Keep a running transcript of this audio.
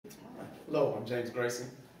Hello, I'm James Grayson,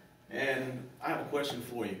 and I have a question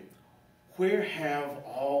for you. Where have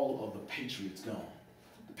all of the patriots gone?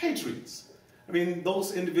 The patriots. I mean,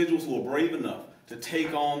 those individuals who are brave enough to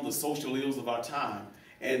take on the social ills of our time,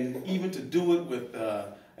 and even to do it with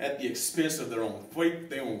at the expense of their own fate,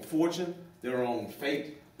 their own fortune, their own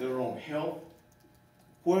fate, their own health.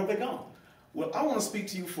 Where have they gone? Well, I want to speak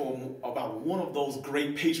to you about one of those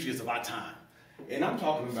great patriots of our time. And I'm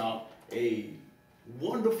talking about a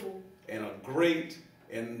wonderful and a great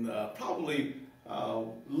and probably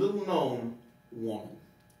little known woman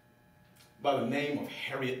by the name of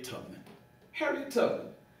Harriet Tubman. Harriet Tubman.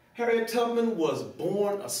 Harriet Tubman was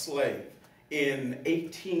born a slave in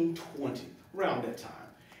 1820, around that time.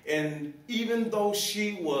 And even though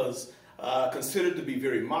she was considered to be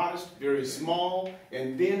very modest, very small,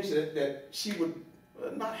 and then that she would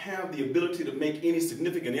not have the ability to make any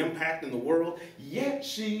significant impact in the world, yet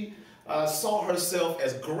she saw herself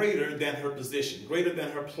as greater than her position, greater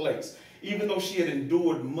than her place. Even though she had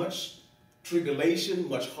endured much tribulation,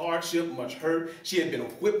 much hardship, much hurt, she had been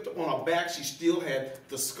whipped on her back, she still had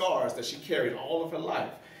the scars that she carried all of her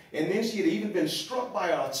life. And then she had even been struck by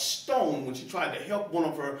a stone when she tried to help one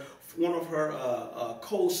of her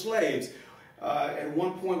co-slaves. At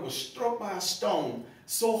one point was struck by a stone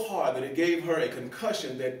so hard that it gave her a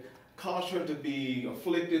concussion that caused her to be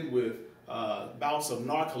afflicted with bouts of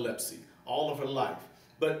narcolepsy all of her life.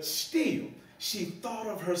 But still, she thought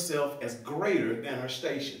of herself as greater than her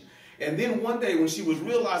station. And then one day when she was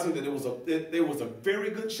realizing that there was a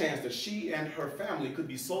very good chance that she and her family could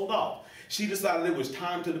be sold off, she decided it was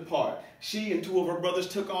time to depart. She and two of her brothers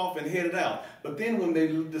took off and headed out. But then when they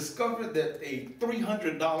discovered that a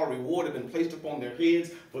 $300 reward had been placed upon their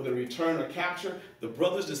heads for the return or capture, the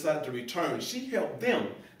brothers decided to return. She helped them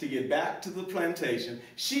to get back to the plantation.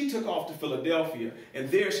 She took off to Philadelphia, and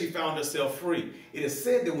there she found herself free. It is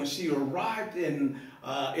said that when she arrived in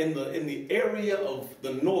the area of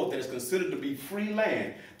the north that is considered to be free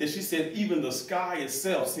land, that she said even the sky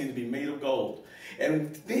itself seemed to be made of gold.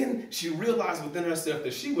 And then she realized within herself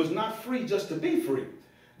that she was not free just to be free,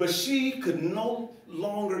 but she could no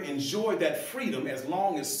longer enjoy that freedom as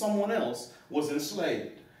long as someone else was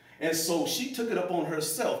enslaved. And so she took it upon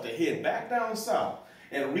herself to head back down south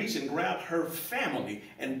and reach and grab her family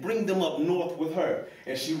and bring them up north with her.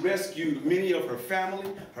 And she rescued many of her family,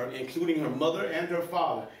 including her mother and her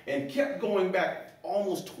father, and kept going back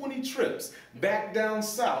almost 20 trips back down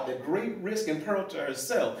south at great risk and peril to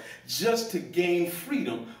herself just to gain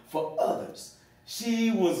freedom for others.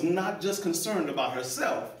 She was not just concerned about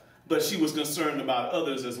herself, but she was concerned about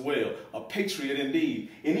others as well. A patriot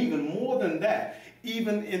indeed. And even more than that,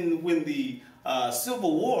 even when the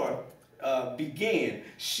Civil War began,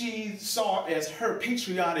 she saw as her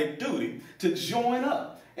patriotic duty to join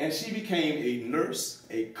up. And she became a nurse,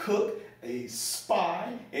 a cook, a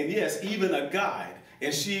spy, and yes, even a guide.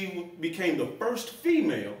 And she became the first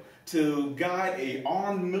female to guide an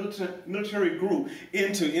armed military group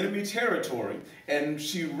into enemy territory. And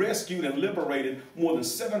she rescued and liberated more than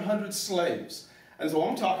 700 slaves. And so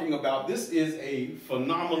I'm talking about, this is a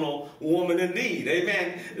phenomenal woman indeed,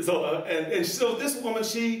 amen. So and so this woman,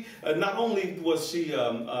 she not only was she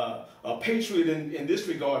a patriot in this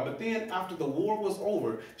regard, but then after the war was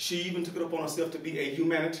over, she even took it upon herself to be a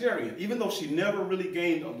humanitarian. Even though she never really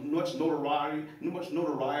gained much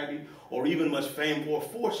notoriety or even much fame or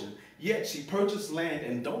fortune, yet she purchased land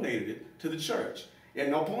and donated it to the church.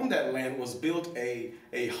 And upon that land was built a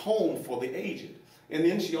home for the aged. And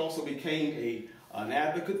then she also became an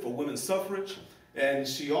advocate for women's suffrage, and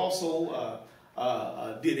she also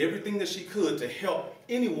did everything that she could to help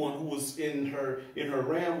anyone who was in her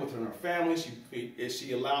realm within her family.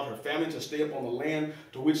 She allowed her family to stay up on the land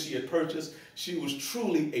to which she had purchased. She was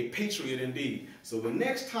truly a patriot indeed. So the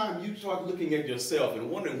next time you start looking at yourself and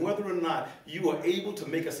wondering whether or not you are able to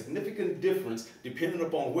make a significant difference depending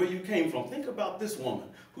upon where you came from, think about this woman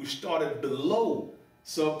who started below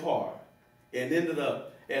subpar and ended up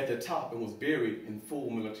at the top and was buried in full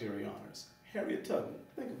military honors. Harriet Tubman.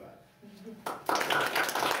 Think about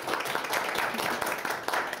it.